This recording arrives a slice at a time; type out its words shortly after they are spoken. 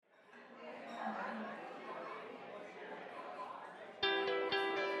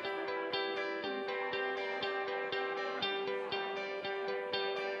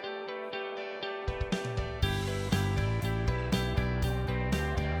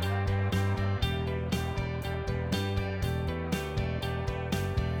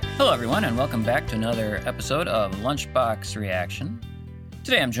Hello, everyone, and welcome back to another episode of Lunchbox Reaction.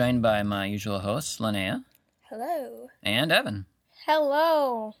 Today I'm joined by my usual hosts, Linnea. Hello. And Evan.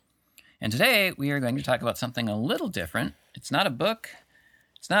 Hello. And today we are going to talk about something a little different. It's not a book.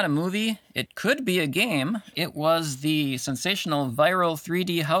 It's not a movie. It could be a game. It was the sensational viral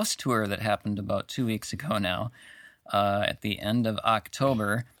 3D house tour that happened about 2 weeks ago now. At the end of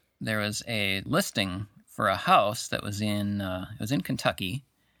October, there was a listing for a house that was in Kentucky.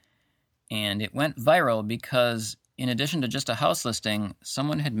 And it went viral because, in addition to just a house listing,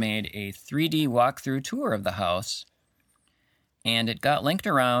 someone had made a 3D walkthrough tour of the house. And it got linked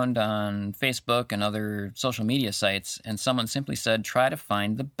around on Facebook and other social media sites, and someone simply said, try to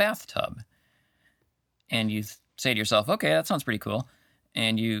find the bathtub. And you say to yourself, okay, that sounds pretty cool.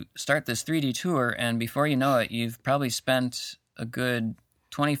 And you start this 3D tour, and before you know it, you've probably spent a good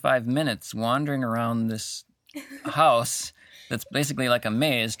 25 minutes wandering around this house that's basically like a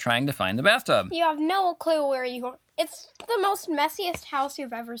maze trying to find the bathtub. You have no clue where you are. It's the most messiest house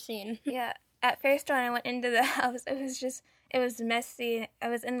you've ever seen. Yeah. At first, when I went into the house, it was messy. I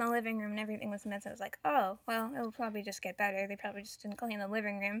was in the living room and everything was messy. I was like, oh, well, it'll probably just get better. They probably just didn't clean the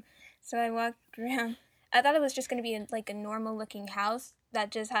living room. So I walked around. I thought it was just going to be like a normal-looking house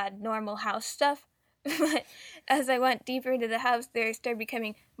that just had normal house stuff. But as I went deeper into the house, there started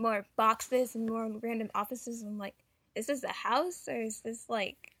becoming more boxes and more random offices. I'm like, is this a house or is this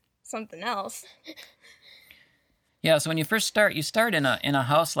like something else? Yeah, so when you first start, you start in a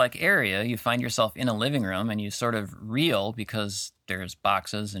house-like area. You find yourself in a living room, and you sort of reel because there's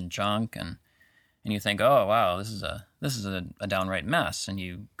boxes and junk, and you think, oh wow, this is a downright mess. And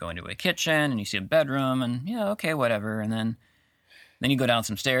you go into a kitchen, and you see a bedroom, and yeah, okay, whatever. And then you go down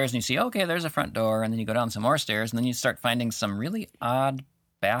some stairs, and you see, okay, there's a front door, and then you go down some more stairs, and then you start finding some really odd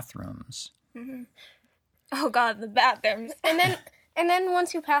bathrooms. Mm-hmm. Oh God, the bathrooms. And then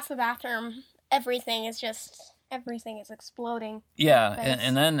once you pass the bathroom, everything is exploding. Yeah,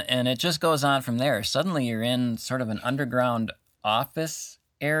 and it just goes on from there. Suddenly you're in sort of an underground office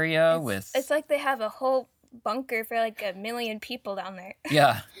area It's like they have a whole bunker for like 1 million people down there.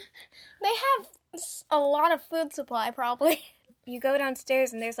 Yeah. They have a lot of food supply, probably. You go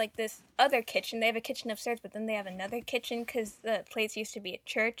downstairs and there's like this other kitchen. They have a kitchen upstairs, but then they have another kitchen because the place used to be a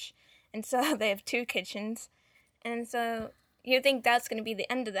church. And so they have 2 kitchens. And so you think that's going to be the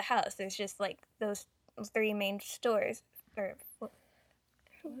end of the house. There's just like those 3 main stores. Or what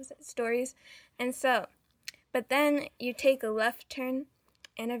was it? Stories. And so, but then you take a left turn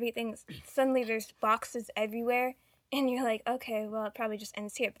and suddenly there's boxes everywhere. And you're like, okay, well, it probably just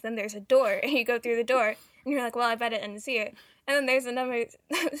ends here. But then there's a door, and you go through the door, and you're like, well, I bet it ends here. And then there's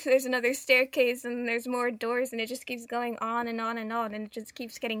another staircase, and there's more doors, and it just keeps going on and on and on, and it just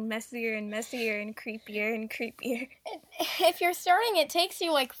keeps getting messier and messier and creepier and creepier. If you're starting, it takes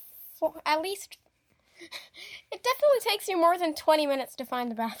you like it definitely takes you more than 20 minutes to find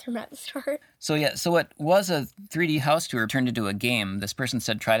the bathroom at the start. So what was a 3D house tour turned into a game. This person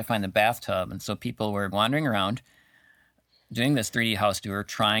said try to find the bathtub, and so people were wandering around doing this 3D house tour,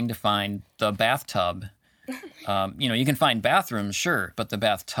 trying to find the bathtub. You can find bathrooms, sure, but the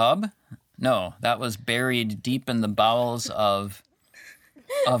bathtub? No, that was buried deep in the bowels of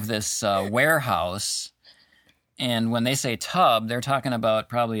this warehouse. And when they say tub, they're talking about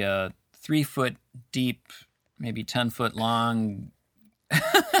probably a 3-foot deep, maybe 10-foot long.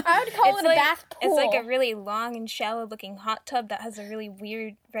 I would call it a bath pool. It's like a really long and shallow-looking hot tub that has a really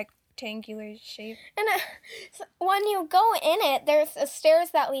weird rectangular shape. And when you go in it, there's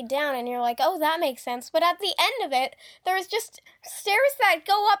stairs that lead down, and you're like, oh, that makes sense. But at the end of it, there's just stairs that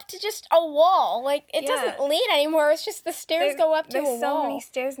go up to just a wall. Like, it doesn't lead anymore. It's just the stairs go up to a wall. There's so many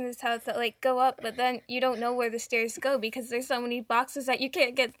stairs in this house that, like, go up, but then you don't know where the stairs go because there's so many boxes that you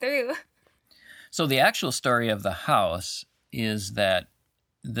can't get through. So the actual story of the house is that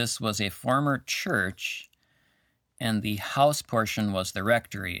this was a former church, and the house portion was the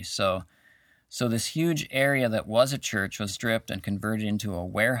rectory. So this huge area that was a church was stripped and converted into a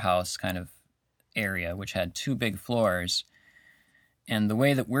warehouse kind of area, which had 2 big floors. And the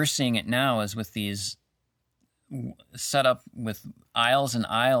way that we're seeing it now is with these set up with aisles and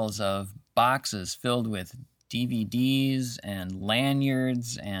aisles of boxes filled with DVDs and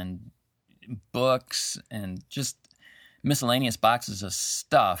lanyards and books and just miscellaneous boxes of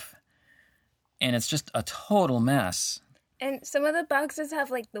stuff. And it's just a total mess. And some of the boxes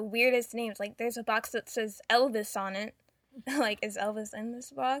have, like, the weirdest names. Like, there's a box that says Elvis on it. Like, is Elvis in this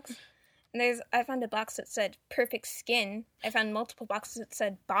box? And I found a box that said perfect skin. I found multiple boxes that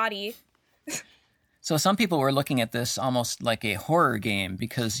said body. So some people were looking at this almost like a horror game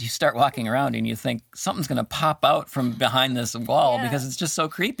because you start walking around and you think something's going to pop out from behind this wall because it's just so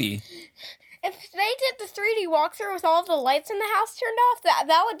creepy. If they did the 3D walkthrough with all the lights in the house turned off,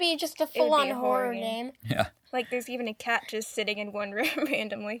 that would be just a full-on horror game. Yeah. Like, there's even a cat just sitting in one room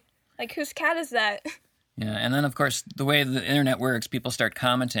randomly. Like, whose cat is that? Yeah, and then, of course, the way the internet works, people start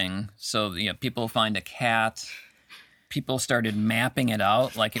commenting. So, people find a cat. People started mapping it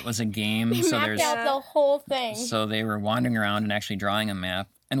out like it was a game. They mapped out the whole thing. So they were wandering around and actually drawing a map.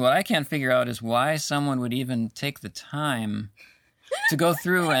 And what I can't figure out is why someone would even take the time to go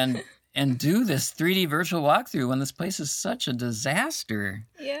through and do this 3D virtual walkthrough when this place is such a disaster.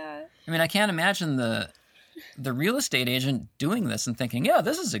 Yeah. I mean, I can't imagine the real estate agent doing this and thinking, yeah,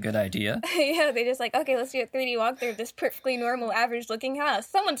 this is a good idea. Yeah, they just like, okay, let's do a 3D walkthrough of this perfectly normal, average-looking house.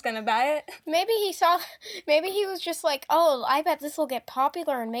 Someone's gonna buy it. Maybe he was just like, oh, I bet this will get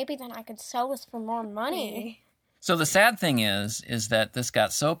popular, and maybe then I could sell this for more money. So the sad thing is that this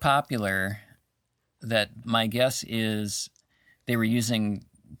got so popular that my guess is they were using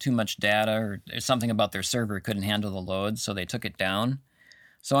too much data or something about their server couldn't handle the load, so they took it down.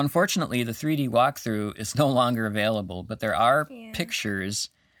 So unfortunately, the 3D walkthrough is no longer available, but there are pictures.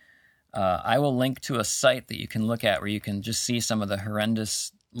 I will link to a site that you can look at where you can just see some of the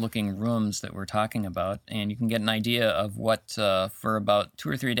horrendous-looking rooms that we're talking about, and you can get an idea of what, for about 2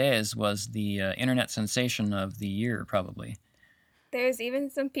 or 3 days, was the internet sensation of the year, probably. There's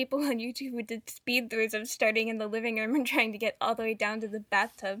even some people on YouTube who did speed-throughs of starting in the living room and trying to get all the way down to the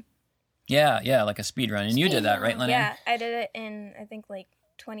bathtub. Yeah, like a speed run. And you did that, right, Lennon? Yeah, I did it in, I think,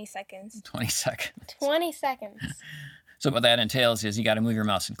 20 seconds. 20 seconds. 20 seconds. So what that entails is you got to move your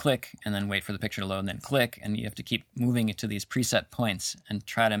mouse and click, and then wait for the picture to load, and then click, and you have to keep moving it to these preset points and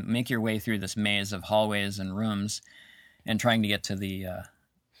try to make your way through this maze of hallways and rooms and trying to get to the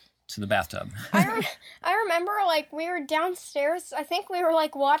bathtub. I remember, we were downstairs. I think we were,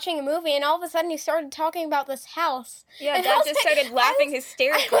 watching a movie, and all of a sudden you started talking about this house. Yeah, Dad just started laughing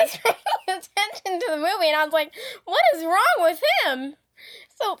hysterically. I was paying attention to the movie, and I was like, what is wrong with him?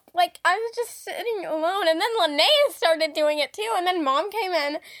 So, I was just sitting alone, and then Linnea started doing it, too, and then Mom came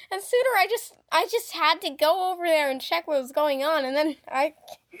in, and sooner I just had to go over there and check what was going on, and then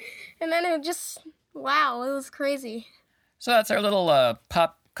it just, wow, it was crazy. So that's our little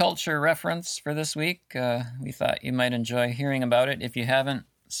pop culture reference for this week. We thought you might enjoy hearing about it. If you haven't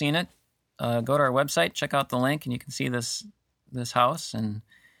seen it, go to our website, check out the link, and you can see this house. And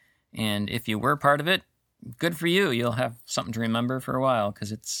if you were part of it, good for you. You'll have something to remember for a while,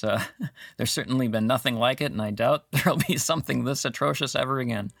 because it's there's certainly been nothing like it, and I doubt there'll be something this atrocious ever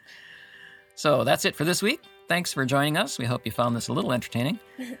again. So that's it for this week. Thanks for joining us. We hope you found this a little entertaining.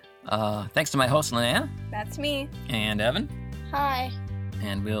 Thanks to my host, Linnea. That's me. And Evan. Hi.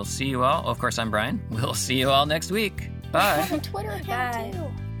 And we'll see you all. Of course, I'm Brian. We'll see you all next week. Bye. We have a Twitter account,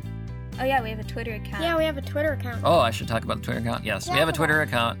 too. Oh, yeah, we have a Twitter account. Yeah, we have a Twitter account. Oh, I should talk about the Twitter account. Yes, we have a Twitter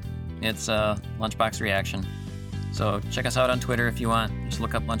account. It's Lunchbox Reaction. So check us out on Twitter if you want. Just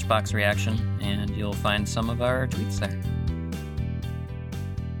look up Lunchbox Reaction, and you'll find some of our tweets there.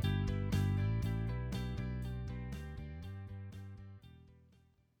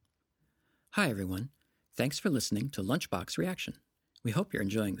 Hi, everyone. Thanks for listening to Lunchbox Reaction. We hope you're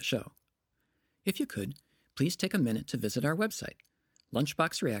enjoying the show. If you could, please take a minute to visit our website,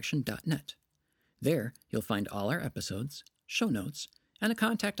 lunchboxreaction.net. There, you'll find all our episodes, show notes, and a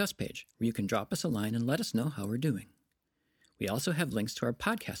Contact Us page where you can drop us a line and let us know how we're doing. We also have links to our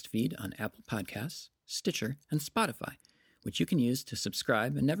podcast feed on Apple Podcasts, Stitcher, and Spotify, which you can use to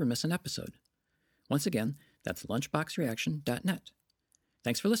subscribe and never miss an episode. Once again, that's lunchboxreaction.net.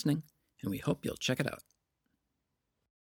 Thanks for listening, and we hope you'll check it out.